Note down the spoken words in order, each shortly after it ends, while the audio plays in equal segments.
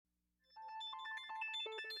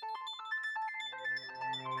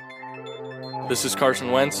This is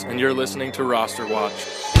Carson Wentz, and you're listening to Roster Watch.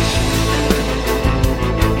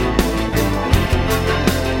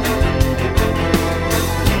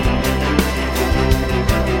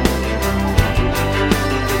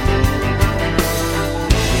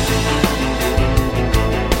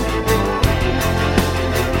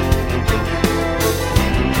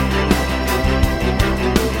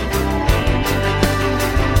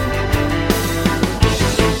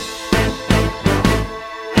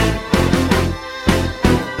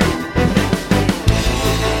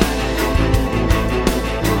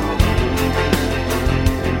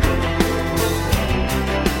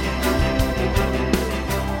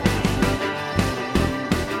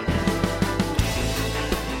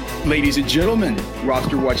 Ladies and gentlemen,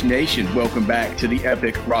 Roster Watch Nation, welcome back to the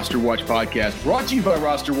epic Roster Watch podcast, brought to you by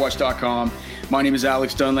rosterwatch.com. My name is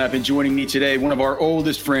Alex Dunlap, and joining me today, one of our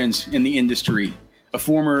oldest friends in the industry, a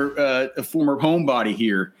former homebody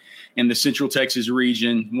here in the Central Texas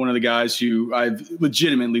region, one of the guys who I've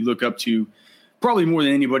legitimately looked up to probably more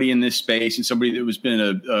than anybody in this space, and somebody that has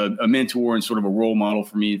been a mentor and sort of a role model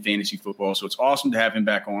for me in fantasy football. So it's awesome to have him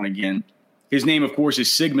back on again. His name, of course,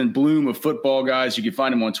 is Sigmund Bloom of Football Guys. You can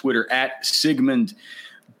find him on Twitter at Sigmund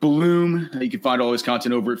Bloom. You can find all his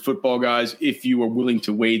content over at Football Guys if you are willing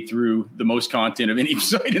to wade through the most content of any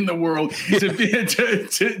site in the world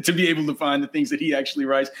to be able to find the things that he actually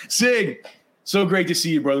writes. Sig, so great to see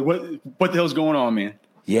you, brother. What the hell's going on, man?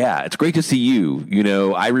 Yeah, it's great to see you. You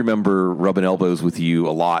know, I remember rubbing elbows with you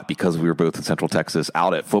a lot because we were both in Central Texas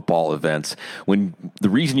out at football events. When the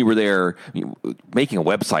reason you were there, making a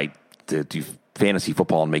website to do fantasy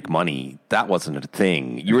football and make money, that wasn't a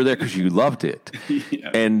thing. You were there because you loved it. Yeah.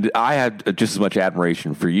 And I had just as much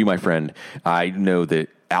admiration for you, my friend. I know that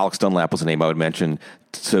Alex Dunlap was a name I would mention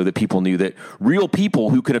so that people knew that real people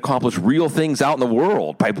who could accomplish real things out in the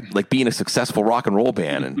world by like being a successful rock and roll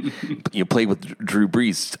band and play with Drew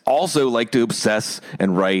Brees also like to obsess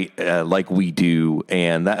and write like we do.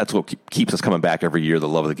 And that's what keeps us coming back every year, the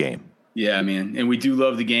love of the game. Yeah, man. And we do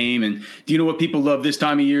love the game. And do you know what people love this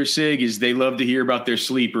time of year, Sig, is they love to hear about their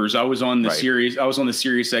sleepers. I was on the Sirius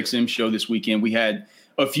XM show this weekend. We had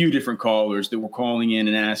a few different callers that were calling in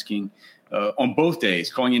and asking on both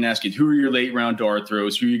days, calling in and asking, who are your late round dart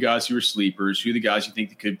throws? Who are you guys who are sleepers? Who are the guys you think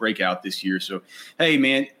that could break out this year? So, hey,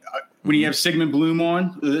 man, when you have Sigmund Bloom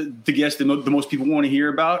on, the guest that the most people want to hear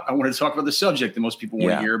about, I wanted to talk about the subject that most people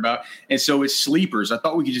want to hear about. And so it's sleepers. I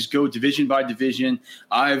thought we could just go division by division.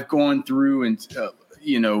 I've gone through and,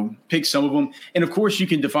 pick some of them. And, of course, you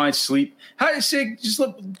can define sleep. Sig, just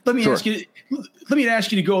let me ask you. Let me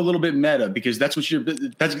ask you to go a little bit meta, because that's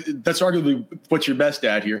arguably what you're best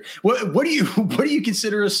at here. What do you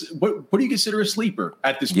consider a sleeper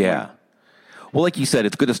at this point? Yeah. Well, like you said,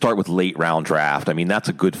 it's good to start with late round draft. I mean, that's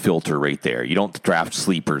a good filter right there. You don't draft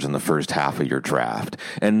sleepers in the first half of your draft.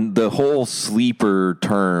 And the whole sleeper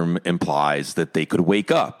term implies that they could wake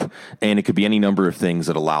up. And it could be any number of things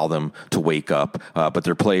that allow them to wake up. But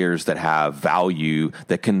they're players that have value,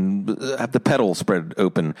 that can have the petals spread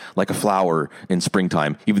open like a flower in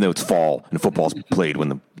springtime, even though it's fall and football's played when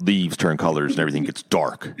the leaves turn colors and everything gets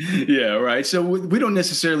dark. Yeah, right. So we don't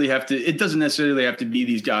necessarily have to – it doesn't necessarily have to be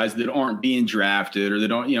these guys that aren't being drafted or they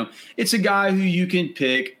don't, it's a guy who you can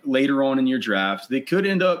pick later on in your draft. They could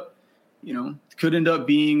end up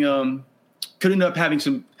having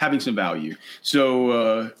some value.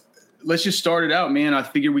 So let's just start it out, man. I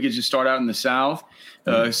figured we could just start out in the South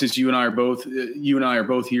since you and I are both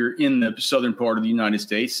here in the southern part of the United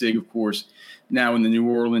States. Sig, of course, now in the New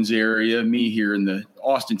Orleans area, me here in the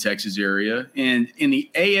Austin, Texas area, and in the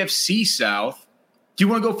AFC South. Do you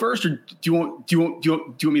want to go first, or do you want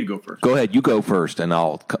me to go first? Go ahead, you go first, and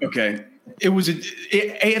I'll. Okay,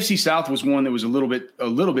 AFC South was one that was a little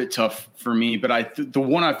bit tough for me, but the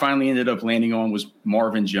one I finally ended up landing on was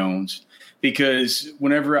Marvin Jones, because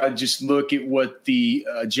whenever I just look at what the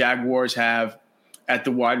Jaguars have at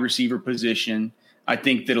the wide receiver position, I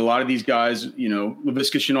think that a lot of these guys,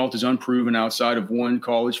 Laviska Shenault is unproven outside of one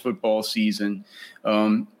college football season.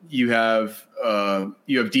 You have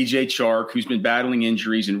DJ Chark, who's been battling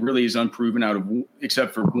injuries and really is unproven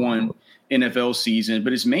except for one NFL season.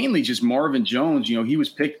 But it's mainly just Marvin Jones. He was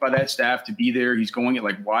picked by that staff to be there. He's going at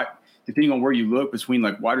depending on where you look, between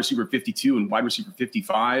wide receiver 52 and wide receiver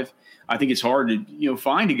 55. I think it's hard to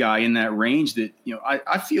find a guy in that range that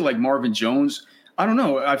I feel like Marvin Jones. I don't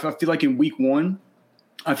know. I feel like in week one,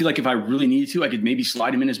 I feel like if I really needed to, I could maybe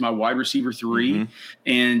slide him in as my wide receiver 3. Mm-hmm.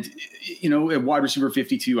 And, at wide receiver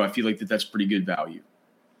 52, I feel like that's pretty good value.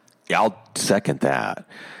 Yeah, I'll second that.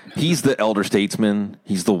 He's the elder statesman.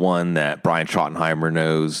 He's the one that Brian Schottenheimer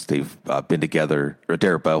knows. They've been together, or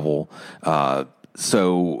Derek Bevel.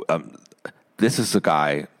 this is a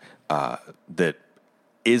guy that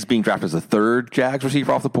is being drafted as a third Jags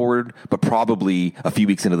receiver off the board, but probably a few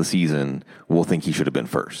weeks into the season will think he should have been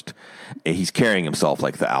first. He's carrying himself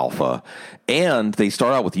like the alpha. And they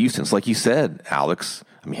start out with Houston. So like you said, Alex,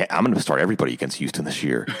 I mean, I'm going to start everybody against Houston this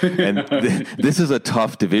year. And this is a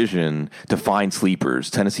tough division to find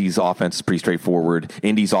sleepers. Tennessee's offense is pretty straightforward.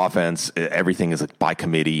 Indy's offense, everything is by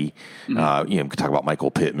committee. Mm-hmm. We could talk about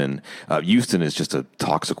Michael Pittman. Houston is just a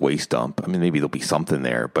toxic waste dump. I mean, maybe there'll be something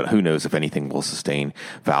there, but who knows if anything will sustain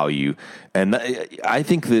value. And I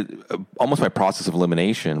think that almost by process of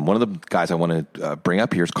elimination, one of the guys I want to bring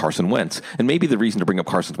up here is Carson Wentz. And maybe the reason to bring up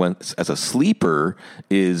Carson Wentz as a sleeper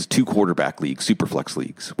is 2 quarterback leagues, Superflex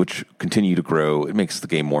leagues, which continue to grow. It makes the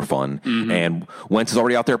game more fun. Mm-hmm. And Wentz is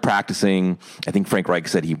already out there practicing. I think Frank Reich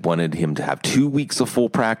said he wanted him to have 2 weeks of full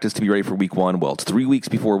practice to be ready for week 1. Well, it's 3 weeks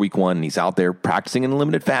before week 1, and he's out there practicing in a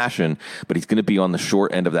limited fashion, but he's going to be on the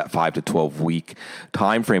short end of that 5 to 12 week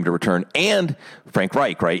time frame to return. And Frank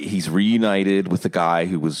Reich, right? He's reunited with the guy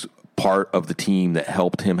who was part of the team that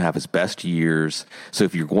helped him have his best years. So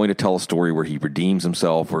if you're going to tell a story where he redeems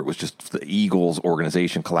himself, where it was just the Eagles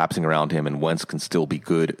organization collapsing around him and Wentz can still be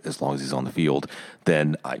good as long as he's on the field,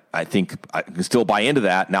 then I think I can still buy into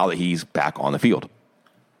that now that he's back on the field.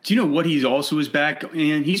 Do you know what he also is back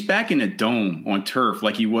in? He's back in a dome on turf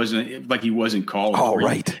like he wasn't in college. Oh,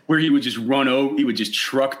 right. Where he would just he would just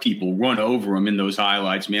truck people, run over them in those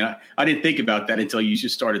highlights. Man, I didn't think about that until you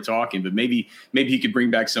just started talking, but maybe he could bring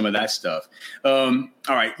back some of that stuff. All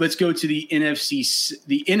right, let's go to the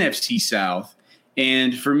NFC South.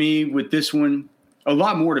 And for me, with this one, a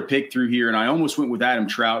lot more to pick through here. And I almost went with Adam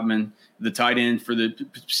Troutman, the tight end for the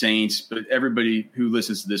Saints, but everybody who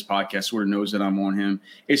listens to this podcast sort of knows that I'm on him.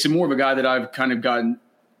 It's more of a guy that I've kind of gotten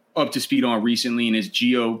up to speed on recently, and it's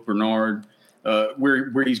Gio Bernard,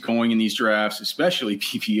 where he's going in these drafts, especially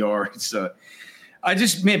PPR. It's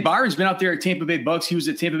Byron's been out there at Tampa Bay Bucks. He was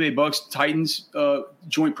at Tampa Bay Bucks Titans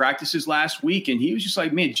joint practices last week, and he was just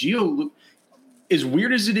like, man, Gio, as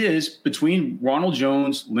weird as it is, between Ronald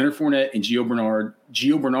Jones, Leonard Fournette, and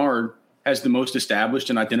Gio Bernard has the most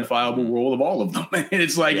established and identifiable role of all of them. And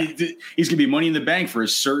it's like he's going to be money in the bank for a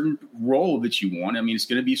certain role that you want. I mean, it's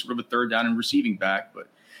going to be sort of a third down and receiving back, but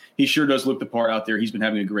he sure does look the part out there. He's been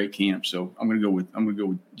having a great camp. So I'm going to go with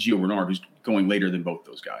Gio Bernard, who's going later than both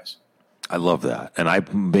those guys. I love that. And I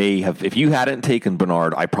may have, if you hadn't taken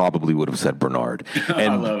Bernard, I probably would have said Bernard.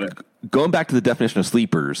 And I love it. Going back to the definition of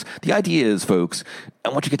sleepers, the idea is, folks,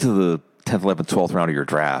 once you get to the 10th, 11th, 12th round of your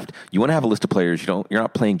draft, you want to have a list of players. You're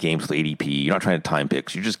not playing games with ADP. You're not trying to time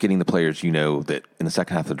picks. You're just getting the players you know that in the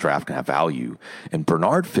second half of the draft can have value. And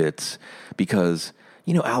Bernard fits because,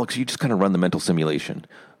 Alex, you just kind of run the mental simulation.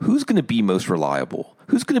 Who's going to be most reliable?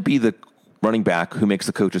 Who's going to be the running back who makes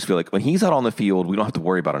the coaches feel like when he's out on the field, we don't have to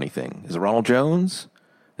worry about anything? Is it Ronald Jones?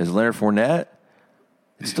 Is it Leonard Fournette?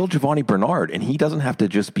 It's still Giovanni Bernard, and he doesn't have to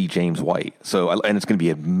just be James White. And it's going to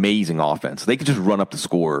be an amazing offense. They could just run up the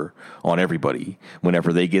score on everybody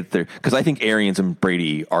whenever they get there. Because I think Arians and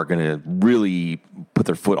Brady are going to really put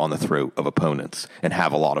their foot on the throat of opponents and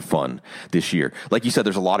have a lot of fun this year. Like you said,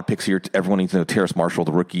 there's a lot of picks here. Everyone needs to know Terrace Marshall,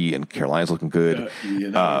 the rookie, and Carolina's looking good.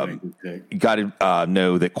 You got to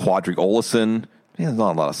know that Quadri Olison, there's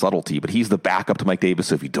not a lot of subtlety, but he's the backup to Mike Davis.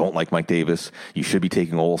 So if you don't like Mike Davis, you should be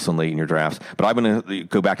taking Olsen late in your drafts. But I'm going to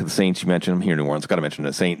go back to the Saints. You mentioned him here in New Orleans. Got to mention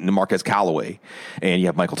the Saints, Marquez Callaway. And you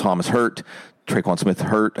have Michael Thomas hurt, Traquan Smith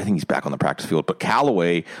hurt. I think he's back on the practice field. But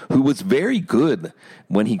Callaway, who was very good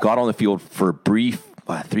when he got on the field for a brief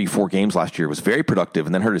 3-4 games last year, was very productive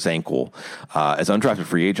and then hurt his ankle as undrafted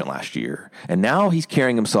free agent last year. And now he's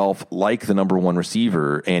carrying himself like the number one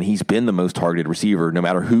receiver, and he's been the most targeted receiver no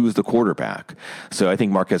matter who's the quarterback. So I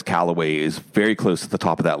think Marquez Callaway is very close at the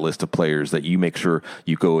top of that list of players that you make sure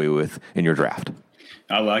you go away with in your draft.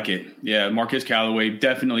 I like it. Yeah, Marquez Callaway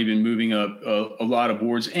definitely been moving up a lot of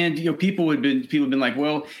boards. And people have been like,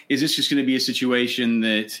 well, is this just going to be a situation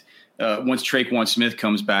that once Traquan Smith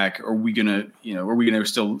comes back, are we gonna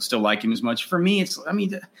still like him as much? For me,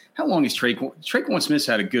 how long is Traquan Smith's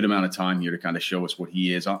had a good amount of time here to kind of show us what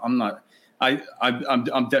he is. I'm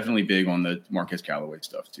definitely big on the Marquez Callaway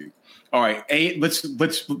stuff too. All right, let's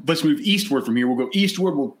move eastward from here. We'll go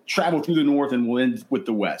eastward. We'll travel through the north, and we'll end with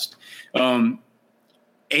the west.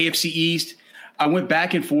 AFC East. I went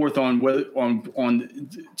back and forth on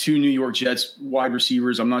two New York Jets wide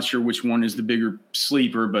receivers. I'm not sure which one is the bigger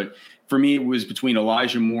sleeper, but for me, it was between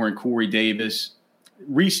Elijah Moore and Corey Davis.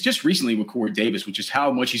 Just recently with Corey Davis, which is how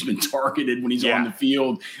much he's been targeted when he's on the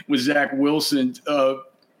field with Zach Wilson.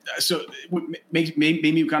 so it made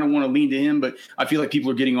me kind of want to lean to him, but I feel like people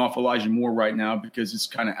are getting off Elijah Moore right now because it's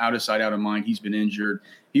kind of out of sight, out of mind. He's been injured.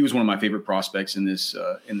 He was one of my favorite prospects in this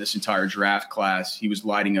entire draft class. He was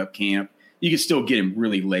lighting up camp. You can still get him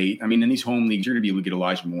really late. I mean, in these home leagues, you're going to be able to get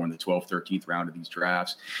Elijah Moore in the 12th, 13th round of these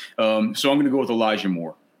drafts. So I'm going to go with Elijah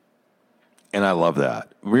Moore. And I love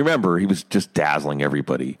that. Remember, he was just dazzling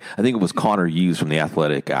everybody. I think it was Connor Hughes from The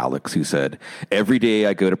Athletic, Alex, who said, every day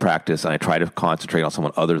I go to practice and I try to concentrate on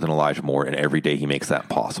someone other than Elijah Moore, and every day he makes that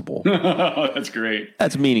possible. That's great.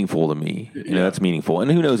 That's meaningful to me. You know, that's meaningful.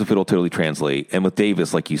 And who knows if it'll totally translate. And with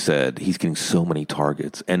Davis, like you said, he's getting so many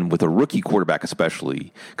targets. And with a rookie quarterback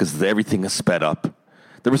especially, because everything is sped up.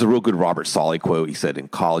 There was a real good Robert Saleh quote. He said in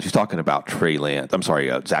college, he's talking about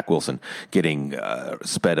Zach Wilson getting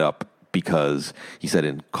sped up, because he said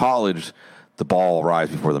in college, the ball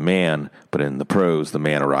arrives before the man, but in the pros, the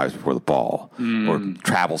man arrives before the ball or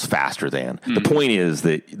travels faster than. The point is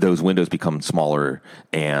that those windows become smaller,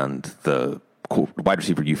 and the wide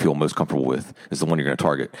receiver you feel most comfortable with is the one you're going to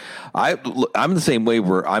target. I'm the same way,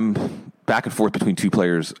 where I'm back and forth between two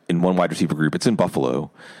players in one wide receiver group. It's in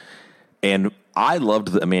Buffalo. And I loved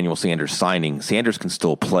the Emmanuel Sanders signing. Sanders can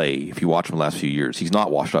still play if you watch him the last few years. He's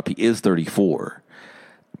not washed up. He is 34.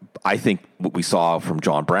 I think what we saw from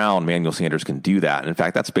John Brown, Emmanuel Sanders can do that. And in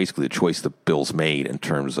fact, that's basically the choice the Bills made in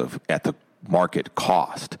terms of at the market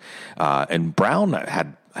cost. And Brown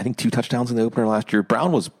had, I think, 2 touchdowns in the opener last year.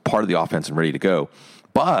 Brown was part of the offense and ready to go.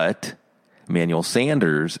 But Emmanuel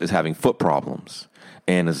Sanders is having foot problems.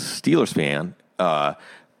 And as a Steelers fan, I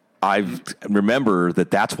remember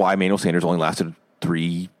that's why Emmanuel Sanders only lasted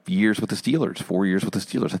 3 years with the Steelers, 4 years with the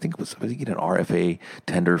Steelers. I think he had an RFA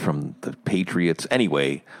tender from the Patriots.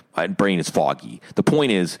 Anyway, my brain is foggy. The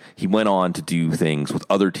point is, he went on to do things with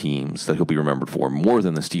other teams that he'll be remembered for more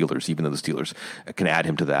than the Steelers, even though the Steelers can add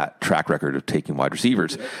him to that track record of taking wide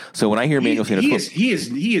receivers. So when I hear Emmanuel Sanders, he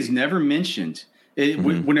is never mentioned.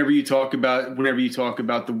 Whenever you talk about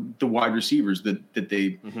the wide receivers that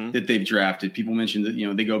they've drafted, people mention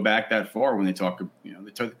that they go back that far when they talk.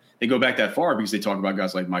 They go back that far because they talk about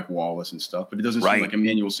guys like Mike Wallace and stuff. But it doesn't seem like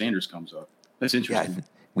Emmanuel Sanders comes up. That's interesting.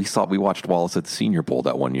 Yeah, we watched Wallace at the Senior Bowl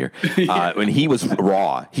that one year when he was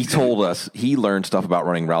raw. He told us he learned stuff about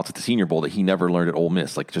running routes at the Senior Bowl that he never learned at Ole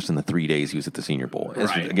Miss. Like just in the 3 days he was at the Senior Bowl.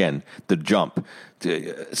 Right. Again, the jump.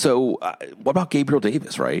 So what about Gabriel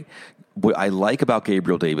Davis? Right. What I like about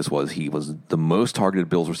Gabriel Davis was he was the most targeted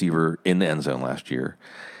Bills receiver in the end zone last year.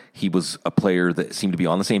 He was a player that seemed to be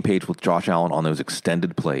on the same page with Josh Allen on those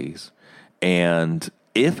extended plays. And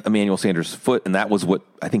if Emmanuel Sanders' foot, and that was what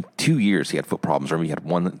I think 2 years he had foot problems. Remember, he had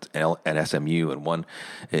one at SMU and one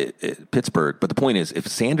at Pittsburgh. But the point is, if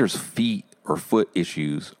Sanders' feet or foot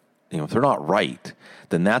issues, if they're not right,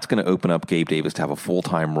 then that's going to open up Gabe Davis to have a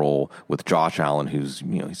full-time role with Josh Allen, who's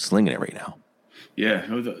he's slinging it right now. Yeah,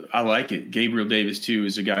 I like it. Gabriel Davis, too,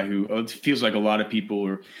 is a guy who it feels like a lot of people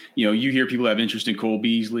are, you hear people have interest in Cole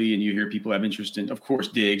Beasley and you hear people have interest in, of course,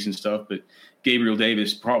 Diggs and stuff, but Gabriel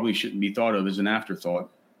Davis probably shouldn't be thought of as an afterthought.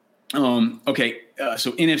 Okay,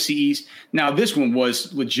 so NFC East. Now, this one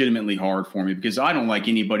was legitimately hard for me because I don't like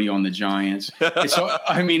anybody on the Giants.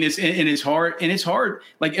 It's hard.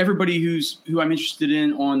 Like everybody who I'm interested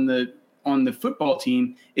in on the football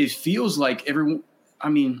team, it feels like everyone.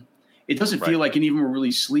 It doesn't feel like any of them are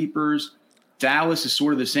really sleepers. Dallas is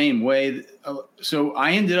sort of the same way. So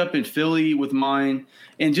I ended up in Philly with mine,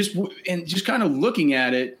 and just kind of looking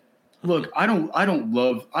at it. Look, I don't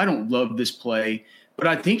love this play, but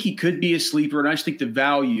I think he could be a sleeper, and I just think the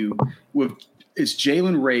value is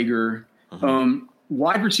Jalen Reagor,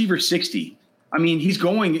 wide receiver 60. He's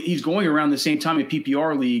going around the same time in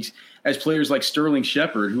PPR leagues as players like Sterling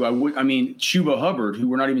Shepard, Chuba Hubbard, who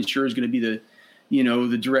we're not even sure is going to be the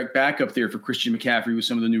direct backup there for Christian McCaffrey with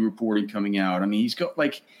some of the new reporting coming out. He's got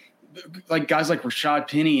like guys like Rashad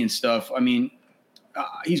Penny and stuff.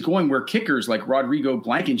 He's going where kickers like Rodrigo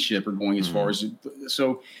Blankenship are going as far as.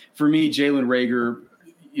 So for me, Jalen Reagor,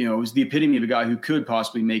 is the epitome of a guy who could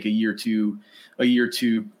possibly make a year two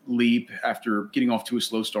leap after getting off to a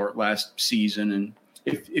slow start last season. And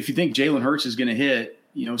if you think Jalen Hurts is going to hit,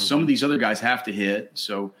 some of these other guys have to hit.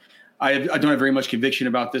 So I don't have very much conviction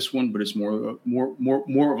about this one, but it's more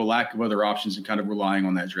of a lack of other options and kind of relying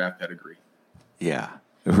on that draft pedigree. Yeah.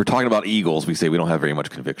 If we're talking about Eagles, we say we don't have very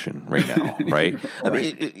much conviction right now, right?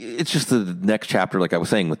 It's just the next chapter, like I was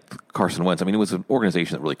saying with Carson Wentz. It was an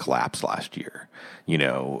organization that really collapsed last year.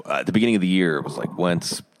 At the beginning of the year, it was like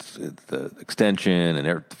Wentz, the extension, and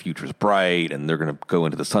the future's bright, and they're going to go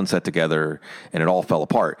into the sunset together, and it all fell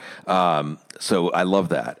apart. So I love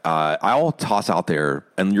that. I'll toss out there,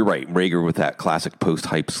 and you're right, Reagor with that classic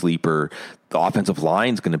post-hype sleeper. the offensive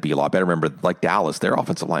line is going to be a lot better. Remember, like Dallas, their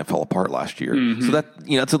offensive line fell apart last year. Mm-hmm. So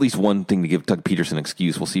that's at least one thing to give Doug Peterson an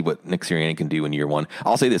excuse. We'll see what Nick Sirianni can do in year one.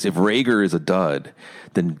 I'll say this: if Rager is a dud,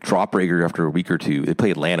 then drop Rager after a week or two. They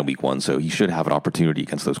play Atlanta week 1, so he should have an opportunity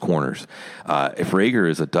against those corners. If Rager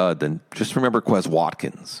is a dud, then just remember Quez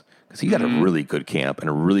Watkins. Because he had a really good camp and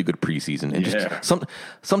a really good preseason. And just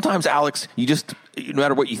sometimes, Alex, you just, no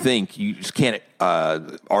matter what you think, you just can't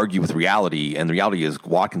argue with reality. And the reality is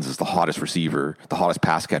Watkins is the hottest receiver, the hottest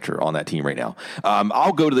pass catcher on that team right now.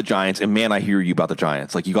 I'll go to the Giants, and man, I hear you about the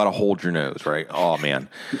Giants. Like, you got to hold your nose, right? Oh, man.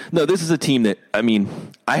 No, this is a team that, I mean,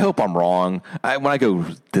 I hope I'm wrong when I go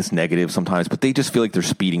this negative sometimes, but they just feel like they're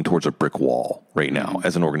speeding towards a brick wall right now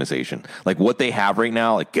as an organization. Like, what they have right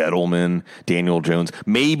now, like Gettleman, Daniel Jones,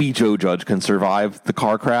 maybe Joe Judge can survive the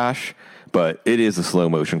car crash, but it is a slow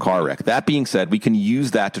motion car wreck. That being said, we can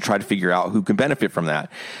use that to try to figure out who can benefit from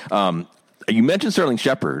that. You mentioned Sterling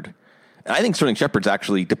Shepard. And I think Sterling Shepard's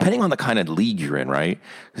actually, depending on the kind of league you're in, right?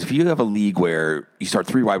 Because if you have a league where you start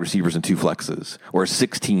 3 wide receivers and 2 flexes, or a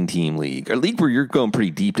 16-team league, or a league where you're going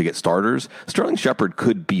pretty deep to get starters, Sterling Shepard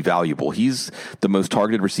could be valuable. He's the most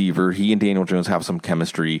targeted receiver. He and Daniel Jones have some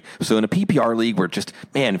chemistry. So in a PPR league where just,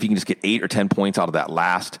 man, if you can just get 8 or 10 points out of that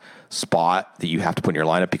last spot that you have to put in your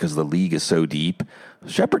lineup because the league is so deep,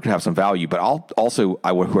 Shepard could have some value. But who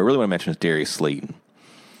I really want to mention is Darius Slayton.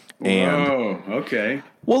 Oh, okay.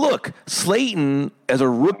 Well, look, Slayton as a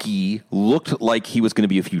rookie looked like he was going to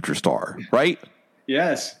be a future star, right?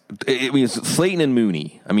 Yes. I mean, Slayton and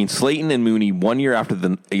Mooney. 1 year after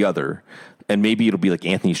the other. And maybe it'll be like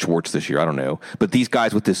Anthony Schwartz this year. I don't know. But these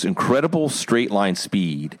guys with this incredible straight line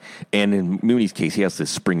speed, and in Mooney's case, he has this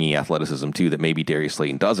springy athleticism too that maybe Darius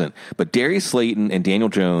Slayton doesn't. But Darius Slayton and Daniel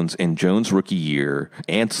Jones in Jones' rookie year,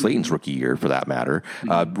 and Slayton's rookie year for that matter,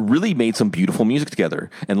 really made some beautiful music together.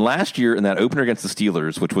 And last year in that opener against the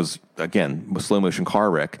Steelers, which was, again, a slow motion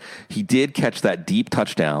car wreck, he did catch that deep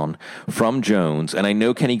touchdown from Jones. And I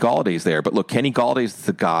know Kenny Galladay's there, but look, Kenny Galladay's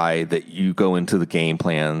the guy that you go into the game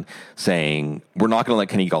plan saying, we're not going to let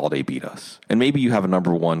Kenny Galladay beat us. And maybe you have a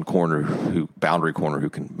number 1 boundary corner who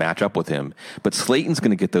can match up with him. But Slayton's going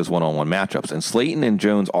to get those one-on-one matchups. And Slayton and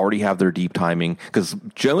Jones already have their deep timing because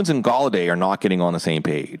Jones and Galladay are not getting on the same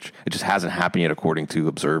page. It just hasn't happened yet according to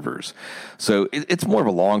observers. So it's more of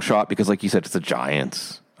a long shot because, like you said, it's the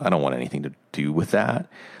Giants. I don't want anything to do with that.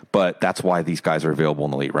 But that's why these guys are available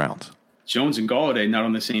in the late rounds. Jones and Galladay not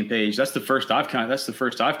on the same page. That's the first I've kind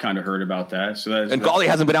of heard about that. So Galladay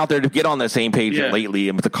hasn't been out there to get on the same page lately,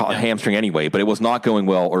 and with the hamstring anyway. But it was not going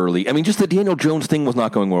well early. I mean, just the Daniel Jones thing was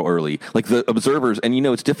not going well early. Like the observers, and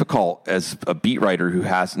it's difficult as a beat writer who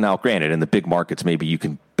has now. Granted, in the big markets, maybe you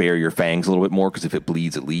can bare your fangs a little bit more because if it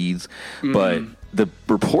bleeds, it leads. Mm-hmm. But the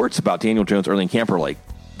reports about Daniel Jones early in camp are like,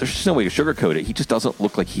 there's just no way to sugarcoat it. He just doesn't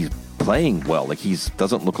look like he's playing well. Like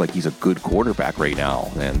doesn't look like he's a good quarterback right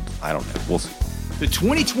now. And I don't know. We'll see. The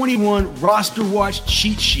 2021 Roster Watch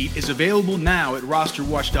cheat sheet is available now at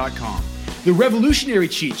rosterwatch.com. The revolutionary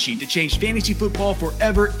cheat sheet that changed fantasy football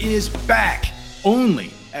forever is back, only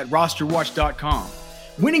at rosterwatch.com.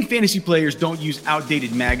 Winning fantasy players don't use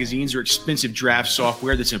outdated magazines or expensive draft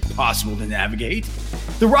software that's impossible to navigate.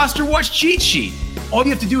 The Roster Watch cheat sheet. All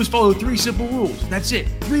you have to do is follow 3 simple rules. That's it.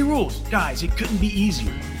 3 rules. Guys, it couldn't be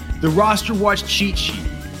easier. The Roster Watch cheat sheet.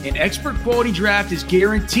 An expert quality draft is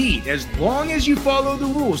guaranteed as long as you follow the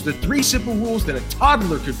rules, the 3 simple rules that a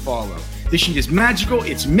toddler could follow. This sheet is magical,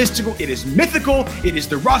 it's mystical, it is mythical. It is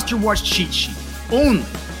the Roster Watch cheat sheet. Only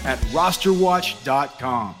at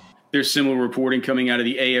rosterwatch.com. There's similar reporting coming out of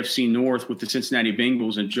the AFC North with the Cincinnati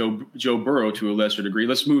Bengals and Joe Burrow to a lesser degree.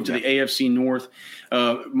 Let's move to the AFC North.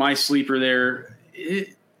 My sleeper there.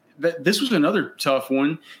 This was another tough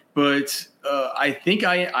one, but I think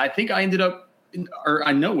I ended up, or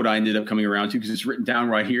I know what I ended up coming around to because it's written down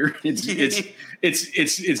right here. It's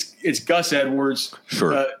Gus Edwards.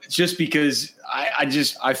 Sure. Just because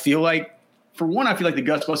I feel like, for one, I feel like the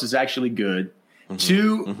Gus bus is actually good.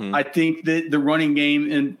 2, I think that the running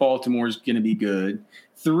game in Baltimore is going to be good.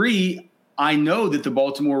 3, I know that the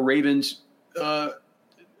Baltimore Ravens, the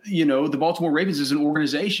Baltimore Ravens as an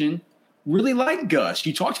organization really like Gus.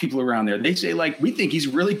 You talk to people around there, they say, like, we think he's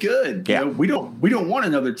really good. Yeah. We don't want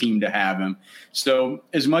another team to have him. So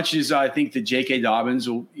as much as I think that J.K. Dobbins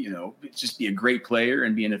will, just be a great player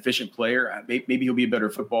and be an efficient player, maybe he'll be a better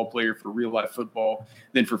football player for real life football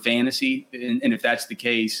than for fantasy. And if that's the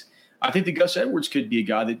case, I think that Gus Edwards could be a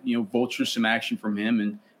guy that, vultures some action from him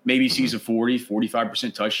and maybe sees a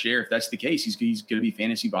 45% touch share. If that's the case, he's going to be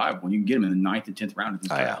fantasy viable. You can get him in the 9th and 10th round of these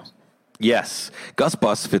drafts. Yes. Gus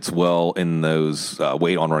Bus fits well in those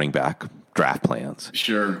wait on running back draft plans.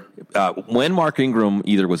 Sure. When Mark Ingram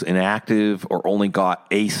either was inactive or only got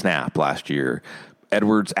a snap last year,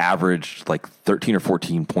 Edwards averaged like 13 or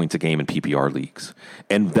 14 points a game in PPR leagues.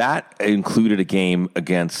 And that included a game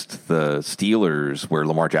against the Steelers where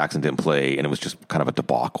Lamar Jackson didn't play, and it was just kind of a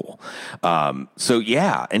debacle. So,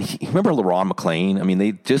 yeah. And remember LaRon McClain? I mean,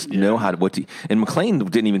 they just know how to and McClain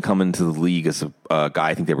didn't even come into the league as a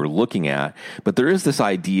guy I think they were looking at. But there is this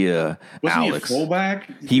idea, Wasn't Alex. he a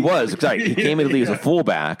fullback? He was, exactly. He came into the league as a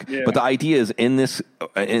fullback. Yeah. But the idea is in a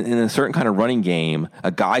certain kind of running game,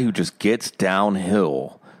 a guy who just gets downhill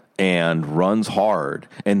and runs hard.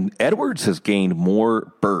 And Edwards has gained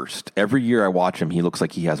more burst. Every year I watch him, he looks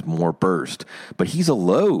like he has more burst. But he's a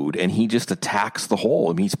load, and he just attacks the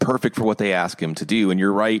hole. I mean, he's perfect for what they ask him to do. And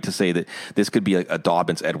you're right to say that this could be a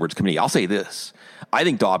Dobbins-Edwards committee. I'll say this. I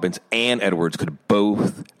think Dobbins and Edwards could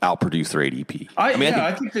both outproduce their ADP.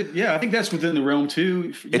 I think that's within the realm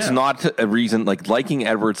too. Yeah. It's not a reason like liking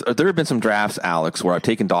Edwards. There have been some drafts, Alex, where I've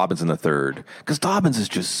taken Dobbins in the third because Dobbins is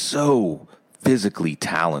just so physically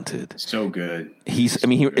talented. So good.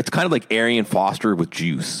 It's kind of like Arian Foster with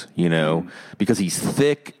juice, because he's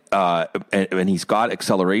thick and he's got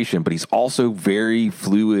acceleration, but he's also very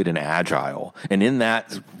fluid and agile. And in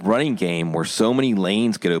that running game where so many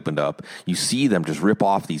lanes get opened up, you see them just rip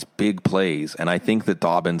off these big plays. And I think that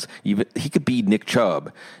Dobbins, he could be Nick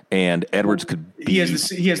Chubb, and Edwards could be. He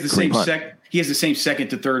has the same second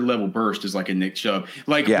to third level burst as like a Nick Chubb.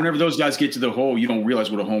 Whenever those guys get to the hole, you don't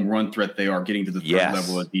realize what a home run threat they are getting to the third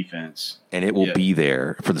level of defense. And it will be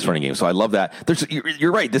there for this running game. So I love that.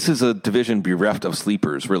 You're right. This is a division bereft of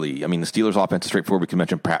sleepers, really. I mean, the Steelers' offense is straightforward. We can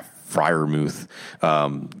mention Pat Freiermuth.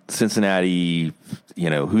 Cincinnati,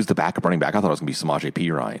 who's the backup running back? I thought it was going to be Samaje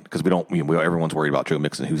Perine because everyone's worried about Joe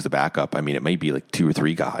Mixon. Who's the backup? I mean, it may be like 2 or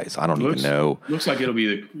 3 guys. I don't even know. Looks like it'll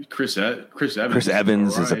be Chris Evans. Chris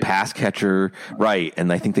Evans is a pass catcher, right?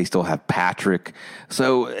 And I think they still have Patrick.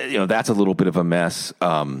 So that's a little bit of a mess.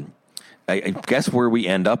 I guess where we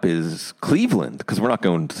end up is Cleveland because we're not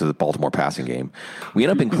going to the Baltimore passing game. We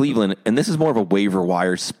end up in Cleveland, and this is more of a waiver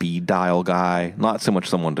wire speed dial guy, not so much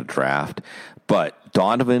someone to draft, but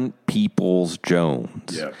Donovan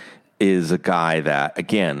Peoples-Jones is a guy that,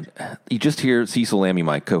 again, you just hear Cecil Lammey,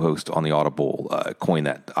 my co-host on the Audible, coin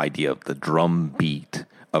that idea of the drum beat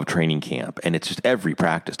of training camp, and it's just every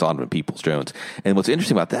practice, Donovan Peoples-Jones. And what's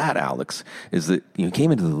interesting about that, Alex, is that he came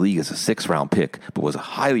into the league as a 6th-round pick, but was a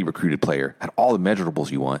highly recruited player, had all the measurables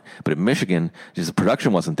you want. But in Michigan, just the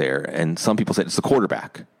production wasn't there, and some people said it's the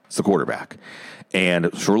quarterback. It's the quarterback. And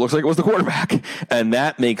it sure looks like it was the quarterback. And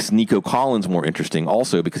that makes Nico Collins more interesting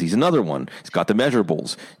also because he's another one. He's got the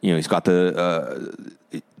measurables. He's got the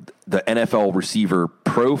NFL receiver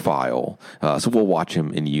profile. So we'll watch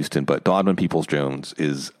him in Houston. But Donovan Peoples-Jones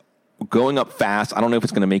is going up fast. I don't know if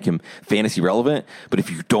it's going to make him fantasy relevant, but if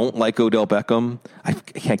you don't like Odell Beckham, I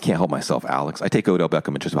can't help myself, Alex. I take Odell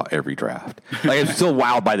Beckham in just about every draft. I'm still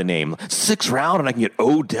wowed by the name. 6th round and I can get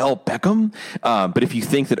Odell Beckham. But if you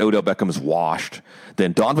think that Odell Beckham is washed,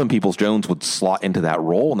 then Donovan Peoples-Jones would slot into that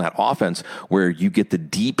role in that offense where you get the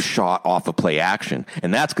deep shot off of play action.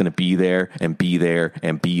 And that's going to be there and be there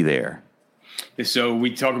and be there. So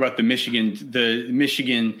we talk about the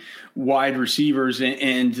Michigan wide receivers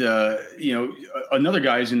and another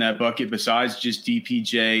guy's in that bucket besides just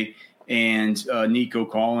DPJ and Nico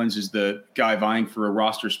Collins is the guy vying for a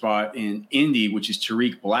roster spot in Indy, which is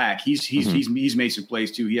Tariq Black. He's made some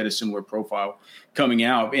plays too. He had a similar profile coming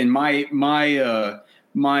out. And my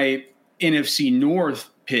NFC North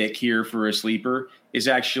pick here for a sleeper is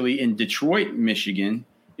actually in Detroit, Michigan.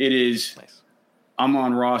 It is. Nice.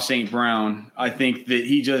 Amon-Ra St. Brown. I think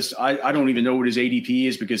that I don't even know what his ADP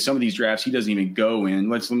is because some of these drafts he doesn't even go in.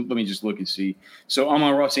 Let me just look and see. So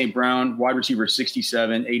Amon-Ra St. Brown, wide receiver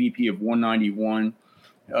 67, ADP of 191.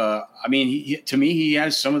 To me, he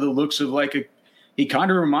has some of the looks of he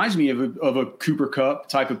kind of reminds me of a Cooper Kupp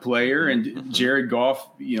type of player and Jared Goff.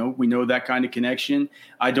 We know that kind of connection.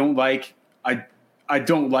 I don't like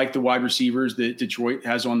the wide receivers that Detroit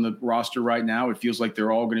has on the roster right now. It feels like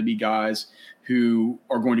they're all going to be guys who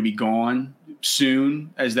are going to be gone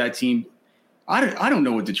soon as that team. I don't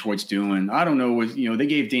know what Detroit's doing. I don't know what, they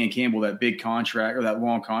gave Dan Campbell that big contract or that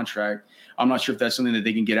long contract. I'm not sure if that's something that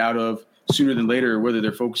they can get out of sooner than later or whether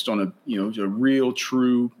they're focused on a real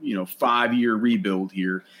true, 5-year rebuild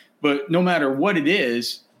here. But no matter what it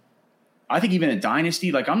is, I think even a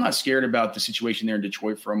dynasty, I'm not scared about the situation there in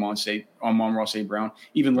Detroit for Amon-Ra St. Brown,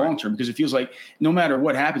 even long term, because it feels like no matter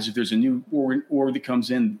what happens, if there's a new org that comes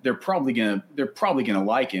in, they're probably gonna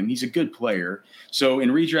like him. He's a good player. So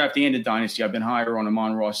in redraft and in dynasty, I've been higher on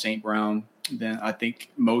Amon-Ra St. Brown than I think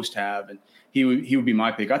most have, and he would be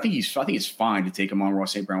my pick. I think it's fine to take Amon-Ra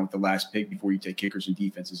St. Brown with the last pick before you take kickers and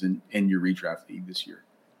defenses in your redraft league this year.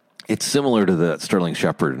 It's similar to the Sterling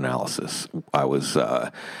Shepard analysis. There's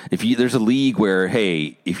a league where,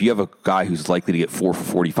 hey, if you have a guy who's likely to get 4 for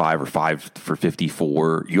 45 or 5 for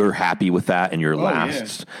 54, you're happy with that and you're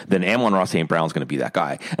last, then Amon-Ra St. Brown's going to be that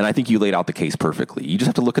guy. And I think you laid out the case perfectly. You just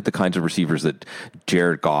have to look at the kinds of receivers that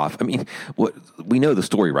Jared Goff, we know the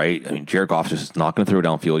story, right? I mean, Jared Goff's just not going to throw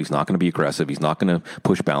downfield. He's not going to be aggressive. He's not going to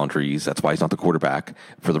push boundaries. That's why he's not the quarterback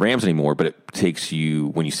for the Rams anymore, but it takes you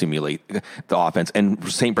when you simulate the offense. And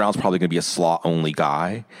St. Brown's probably going to be a slot-only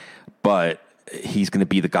guy, but he's going to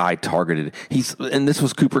be the guy targeted. And this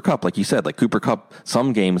was Cooper Kupp, like you said. Like Cooper Kupp,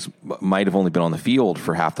 some games might have only been on the field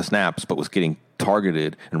for half the snaps, but was getting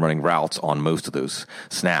targeted and running routes on most of those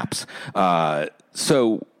snaps.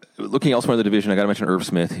 So looking elsewhere in the division, I got to mention Irv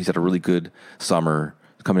Smith. He's had a really good summer,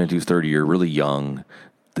 coming into his third year, really young.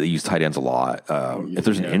 They use tight ends a lot. If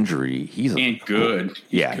there's an injury, he's good.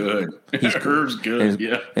 Yeah, good. He's Irv's good.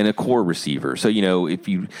 And a core receiver. So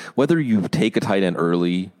whether you take a tight end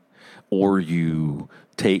early or you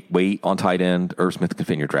wait on tight end, Irv Smith can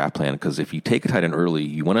fit in your draft plan. Because if you take a tight end early,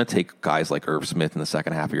 you want to take guys like Irv Smith in the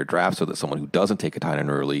second half of your draft, so that someone who doesn't take a tight end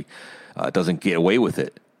early doesn't get away with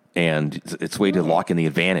it. And it's a way to lock in the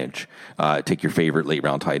advantage. Take your favorite late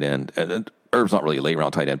round tight end. And Irv's not really a late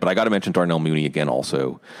round tight end, but I got to mention Darnell Mooney again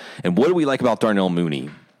also. And what do we like about Darnell Mooney?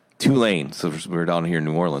 Tulane. So we're down here in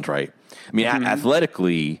New Orleans, right? I mean,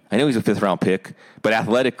 athletically, I know he's a 5th round pick, but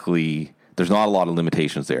athletically, there's not a lot of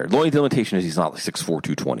limitations there. The only limitation is he's not like 6'4",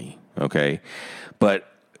 220. Okay,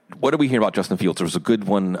 but what are we hearing about Justin Fields? There was a good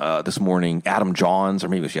one this morning. Adam Johns, or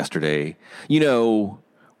maybe it was yesterday.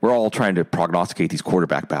 We're all trying to prognosticate these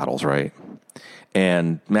quarterback battles, right?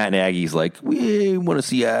 And Matt Nagy's like, we want to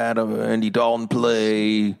see Andy Dalton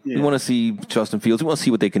play. Yeah. We want to see Justin Fields. We want to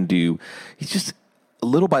see what they can do. He's just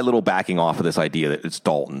little by little backing off of this idea that it's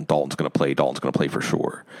Dalton. Dalton's going to play for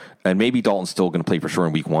sure. And maybe Dalton's still going to play for sure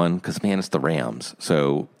in week 1 because, man, it's the Rams.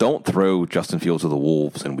 So don't throw Justin Fields to the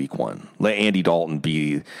Wolves in week 1. Let Andy Dalton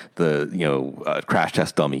be the crash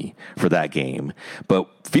test dummy for that game. But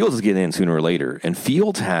Fields is getting in sooner or later. And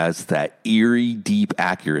Fields has that eerie, deep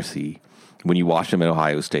accuracy when you watch him at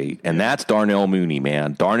Ohio State. And that's Darnell Mooney,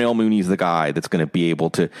 man. Darnell Mooney's the guy that's going to be able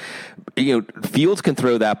to, Fields can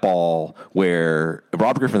throw that ball where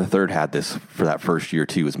Robert Griffin III had this for that first year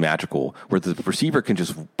too, is magical, where the receiver can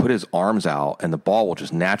just put his arms out and the ball will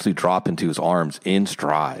just naturally drop into his arms in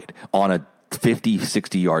stride on a 50,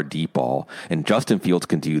 60-yard deep ball. And Justin Fields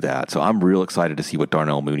can do that. So I'm real excited to see what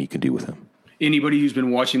Darnell Mooney can do with him. Anybody who's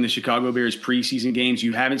been watching the Chicago Bears preseason games,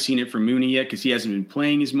 you haven't seen it from Mooney yet because he hasn't been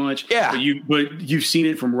playing as much. Yeah. But you've seen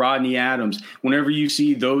it from Rodney Adams. Whenever you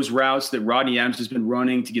see those routes that Rodney Adams has been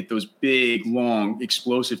running to get those big, long,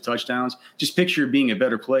 explosive touchdowns, just picture being a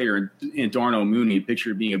better player in Darnell Mooney,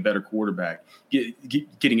 picture being a better quarterback,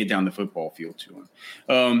 getting it down the football field to him.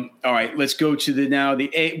 All right, let's go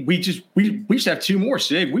to we just have 2 more,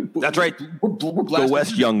 Sig. That's right. We're Go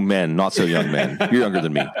West, young men, not so young men. You're younger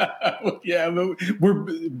than me. Yeah, we're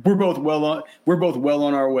both well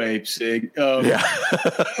on our way, Sig. So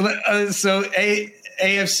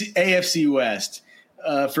AFC West.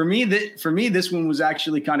 For me, this one was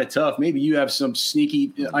actually kind of tough. Maybe you have some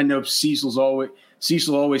sneaky. I know Cecil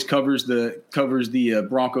always covers the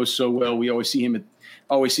Broncos so well. We always see him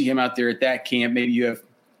out there at that camp. Maybe you have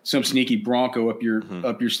some sneaky Bronco up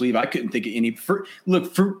your sleeve. I couldn't think of any. For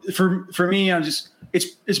me,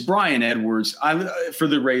 it's Bryan Edwards. For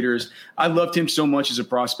the Raiders, I loved him so much as a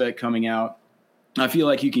prospect coming out. I feel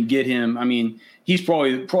like you can get him. I mean, he's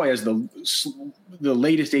probably has the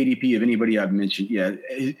latest ADP of anybody I've mentioned. Yeah,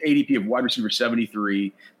 ADP of wide receiver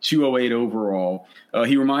 73, 208 overall.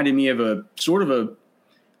 He reminded me of a sort of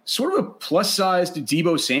a plus-sized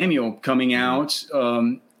Deebo Samuel coming out.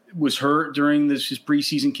 Was hurt during his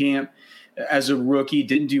preseason camp as a rookie,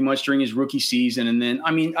 didn't do much during his rookie season. And then,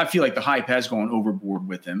 I mean, I feel like the hype has gone overboard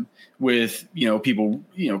with him, with, people,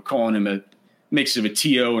 calling him a mix of a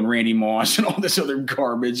T.O. and Randy Moss and all this other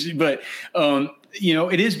garbage. But,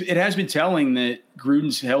 it has been telling that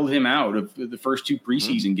Gruden's held him out of the first 2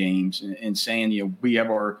 preseason games and saying, we have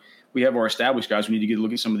our established guys. We need to get a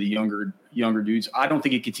look at some of the younger dudes. I don't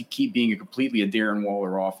think it can keep being completely a Darren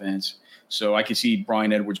Waller offense. So I can see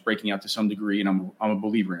Bryan Edwards breaking out to some degree, and I'm a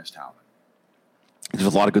believer in his talent. There's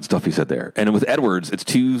a lot of good stuff he said there. And with Edwards, it's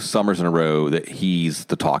 2 summers in a row that he's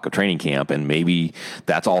the talk of training camp, and maybe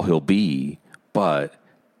that's all he'll be. But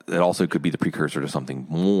it also could be the precursor to something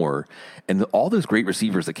more. And all those great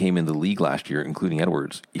receivers that came into the league last year, including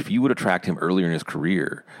Edwards, if you would have tracked him earlier in his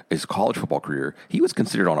career, his college football career, he was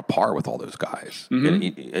considered on a par with all those guys. And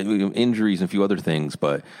injuries and a few other things,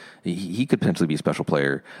 but he could potentially be a special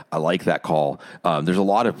player. I like that call. There's a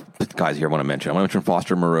lot of guys here I want to mention. I want to mention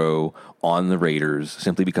Foster Moreau on the Raiders,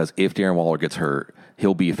 simply because if Darren Waller gets hurt,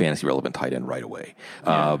 he'll be a fantasy relevant tight end right away.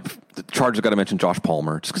 The Chargers got to mention Josh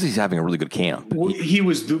Palmer just because he's having a really good camp. Well,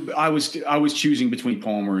 I was choosing between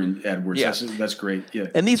Palmer and Edwards. Yeah. That's great. Yeah.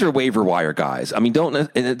 And these are waiver wire guys. I mean,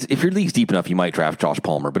 if your league's deep enough, you might draft Josh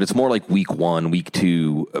Palmer, but it's more like week 1, week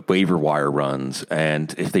 2 waiver wire runs.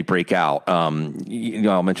 And if they break out, I'll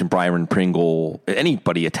mention Byron Pringle,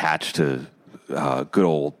 anybody attached to good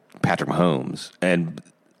old Patrick Mahomes. And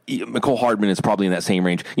Mecole Hardman is probably in that same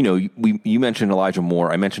range. You mentioned Elijah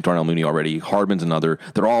Moore. I mentioned Darnell Mooney already. Hardman's another.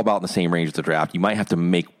 They're all about in the same range of the draft. You might have to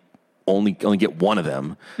make only get one of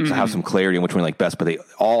them to have some clarity on which one you like best, but they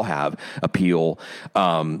all have appeal.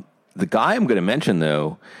 The guy I'm going to mention,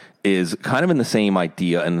 though, is kind of in the same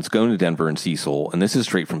idea, and it's going to Denver and Cecil, and this is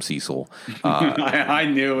straight from Cecil. I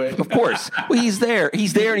knew it. Of course. Well, he's there, and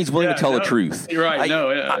he's willing to tell the truth. You're right.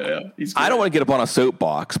 I don't want to get up on a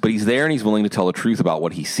soapbox, but he's there, and he's willing to tell the truth about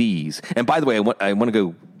what he sees. And by the way, I want to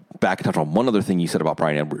go back and touch on one other thing you said about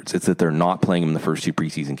Bryan Edwards. It's that they're not playing him in the first 2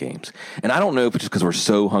 preseason games. And I don't know if it's just because we're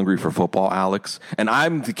so hungry for football, Alex, and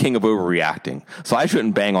I'm the king of overreacting, so I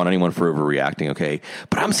shouldn't bang on anyone for overreacting, okay?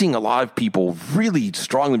 But I'm seeing a lot of people really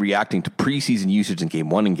strongly reacting to preseason usage in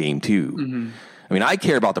game 1 and game 2. I mean, I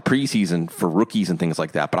care about the preseason for rookies and things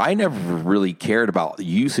like that, but I never really cared about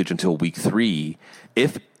usage until week 3.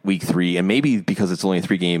 If week 3, and maybe because it's only a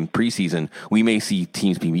 3-game preseason, we may see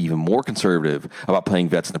teams be even more conservative about playing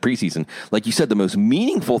vets in the preseason. Like you said, the most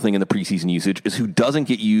meaningful thing in the preseason usage is who doesn't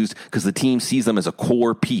get used because the team sees them as a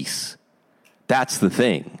core piece. That's the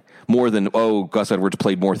thing. More than, Gus Edwards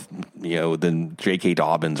played more, than J.K.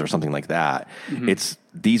 Dobbins or something like that.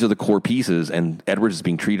 These are the core pieces, and Edwards is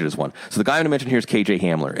being treated as one. So the guy I'm going to mention here is KJ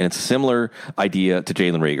Hamler, and it's a similar idea to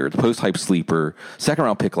Jalen Reagor. It's a post-hype sleeper,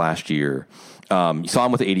 second-round pick last year. You saw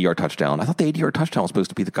him with the 80-yard touchdown. I thought the 80-yard touchdown was supposed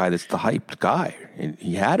to be the guy that's the hyped guy. And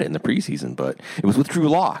he had it in the preseason, but it was with Drew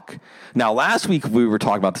Lock. Now, last week we were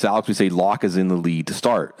talking about this, Alex. We say Lock is in the lead to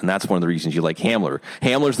start, and that's one of the reasons you like Hamler.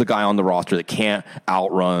 Hamler's the guy on the roster that can't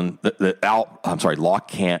outrun Lock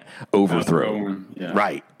can't overthrow. Yeah.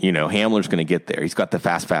 Right. Hamler's going to get there. He's got the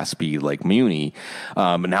fast speed like Mooney.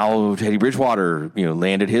 Now Teddy Bridgewater,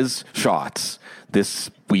 landed his shots this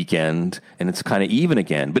weekend, and it's kind of even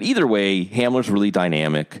again. But either way, Hamler's really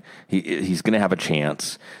dynamic. He's going to have a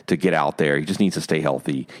chance to get out there. He just needs to stay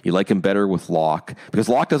healthy. You like him better with Locke because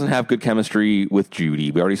Locke doesn't have good chemistry with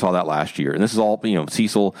Judy. We already saw that last year. And this is all,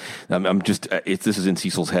 Cecil. This is in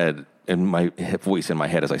Cecil's head and my voice in my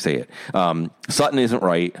head as I say it. Sutton isn't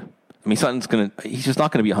right. I mean, he's just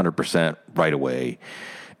not going to be 100% right away.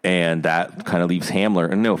 And that kind of leaves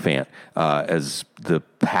Hamler and Noah Fant as the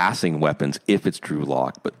passing weapons if it's Drew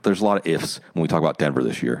Lock. But there's a lot of ifs when we talk about Denver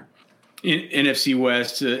this year. NFC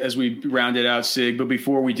West, as we round it out, Sig. But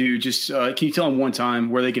before we do, just can you tell them one time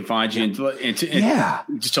where they can find you and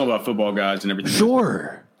just tell them about Football Guys and everything?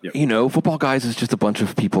 Sure. Yep. Football Guys is just a bunch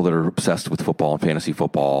of people that are obsessed with football and fantasy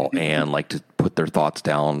football and like to put their thoughts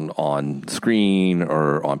down on screen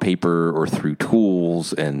or on paper or through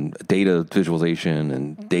tools and data visualization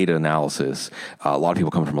and data analysis. A lot of people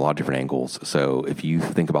come from a lot of different angles. So if you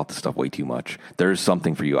think about this stuff way too much, there's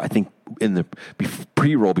something for you. I think in the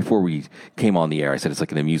pre-roll, before we came on the air, I said it's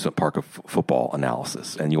like an amusement park of football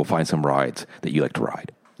analysis, and you'll find some rides that you like to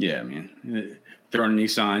ride. Yeah, man. There aren't any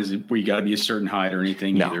signs where you got to be a certain height or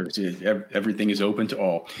anything either. Everything is open to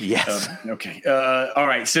all. Yes. Okay. All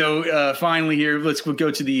right. So finally here, let's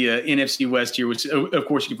go to the NFC West here, which of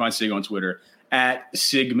course you can find Sig on Twitter at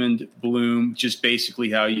Sigmund Bloom. Just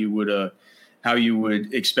basically how you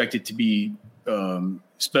would expect it to be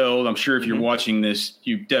spelled. I'm sure if you're watching this,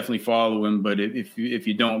 you definitely follow him. But if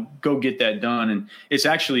you don't, go get that done. And it's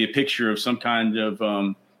actually a picture of some kind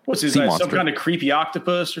of what's his name? Some kind of creepy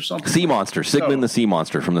octopus or something? Sea monster. Sigmund the sea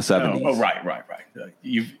monster from the 70s. Oh, right.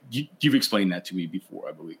 You've explained that to me before,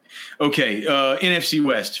 I believe. Okay, NFC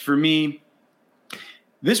West. For me,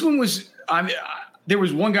 this one was there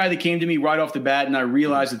was one guy that came to me right off the bat, and I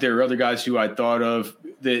realized that there are other guys who I thought of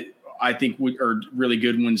that I think are really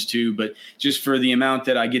good ones too. But just for the amount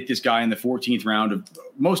that I get this guy in the 14th round of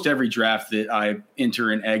most every draft that I enter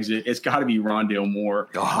and exit, it's got to be Rondale Moore.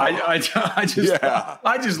 I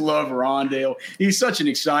just love Rondale. He's such an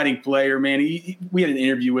exciting player, man. We had an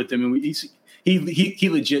interview with him, and he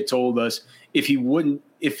legit told us if he wasn't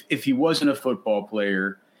a football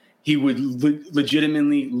player, he would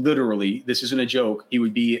legitimately, literally, this isn't a joke, he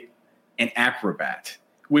would be an acrobat,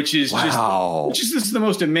 which is this is the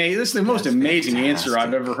most amazing answer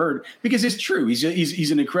I've ever heard, because it's true.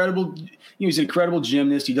 He's an incredible, he's an incredible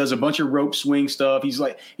gymnast. He does a bunch of rope swing stuff. He's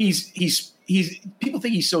people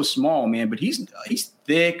think he's so small, man, but he's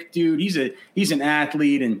thick, dude. He's an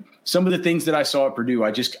athlete, and some of the things that I saw at Purdue,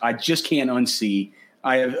 I just can't unsee.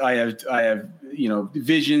 I have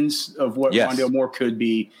visions of what Rondale Moore could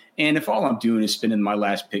be. And if all I'm doing is spending my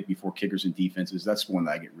last pick before kickers and defenses, that's one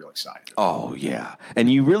that I get real excited about. Oh, yeah.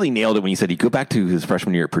 And you really nailed it when you said you go back to his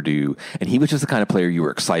freshman year at Purdue, and he was just the kind of player you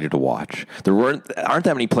were excited to watch. There aren't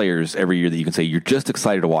that many players every year that you can say you're just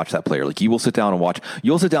excited to watch that player. Like, you'll sit down and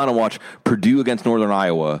watch Purdue against Northern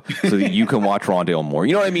Iowa so that you can watch Rondale Moore.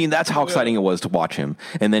 You know what I mean? That's how exciting it was to watch him.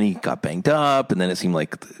 And then he got banged up, and then it seemed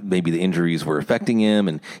like maybe the injuries were affecting him,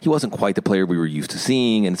 and he wasn't quite the player we were used to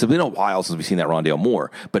seeing. And it's been a while since we've seen that Rondale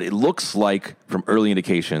Moore. But it looks like, from early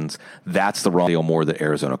indications, that's the Rondale Moore that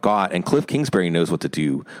Arizona got. And Cliff Kingsbury knows what to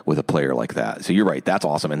do with a player like that. So you're right. That's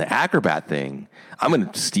awesome. And the acrobat thing, I'm going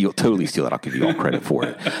to totally steal that. I'll give you all credit for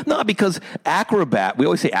it. No, because we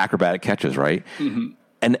always say acrobatic catches, right? Mm-hmm.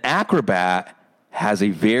 An acrobat has a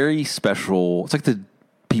very special, it's like the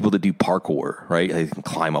people that do parkour, right? They can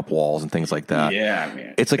climb up walls and things like that. Yeah,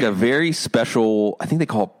 man. It's like a very special, I think they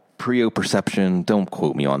call it proprioception, don't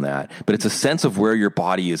quote me on that, but it's a sense of where your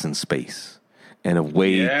body is in space and a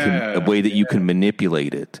way that you can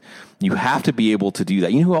manipulate it. You have to be able to do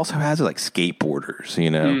that. You know who also has it? Like skateboarders,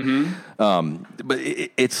 but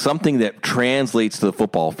it's something that translates to the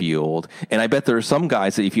football field. And I bet there are some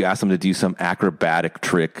guys that if you ask them to do some acrobatic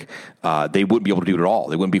trick, they wouldn't be able to do it at all.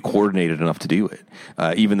 They wouldn't be coordinated enough to do it,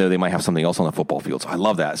 even though they might have something else on the football field. So I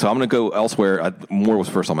love that. So I'm going to go elsewhere. Moore was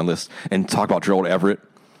first on my list, and talk about Gerald Everett.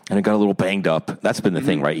 And it got a little banged up. That's been the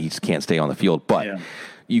thing, right? He just can't stay on the field. But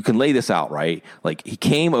you can lay this out, right? Like, he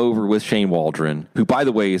came over with Shane Waldron, who, by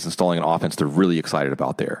the way, is installing an offense they're really excited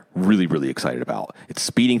about there. Really, really excited about. It's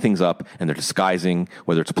speeding things up, and they're disguising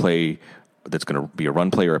whether it's a play that's going to be a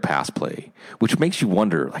run play or a pass play, which makes you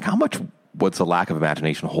wonder, like, how much was the lack of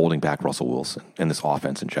imagination holding back Russell Wilson and this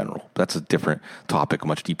offense in general? That's a different topic, a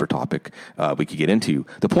much deeper topic we could get into.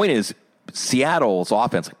 The point is, Seattle's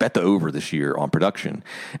offense, like, bet the over this year on production.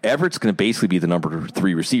 Everett's going to basically be the number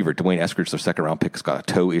 3 receiver. Dwayne Eskridge, their second-round pick, has got a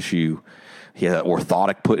toe issue. He had an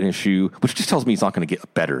orthotic put in his shoe, which just tells me he's not going to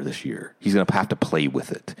get better this year. He's going to have to play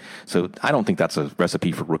with it. So I don't think that's a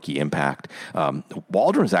recipe for rookie impact.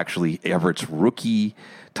 Waldron is actually Everett's rookie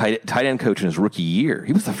tight end coach in his rookie year.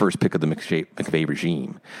 He was the first pick of the McVay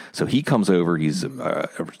regime. So he comes over. He's an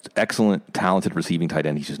excellent, talented receiving tight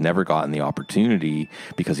end. He's just never gotten the opportunity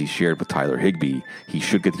because he's shared with Tyler Higbee. He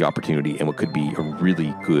should get the opportunity in what could be a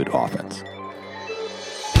really good offense.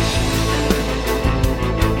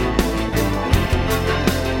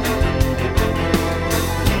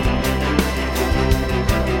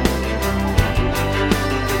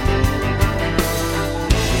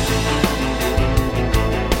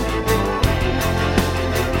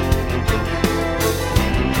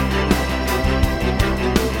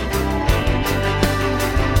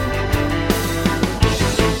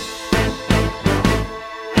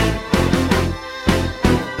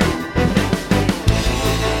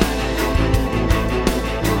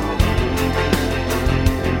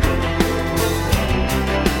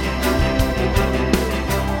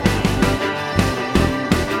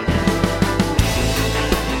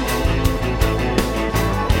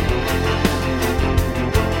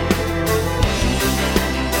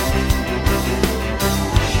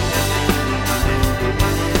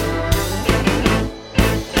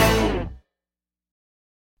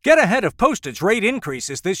 Get ahead of postage rate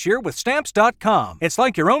increases this year with Stamps.com. It's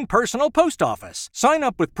like your own personal post office. Sign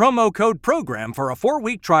up with promo code PROGRAM for a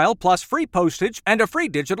 4-week trial plus free postage and a free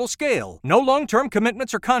digital scale. No long-term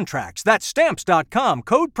commitments or contracts. That's Stamps.com,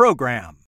 code PROGRAM.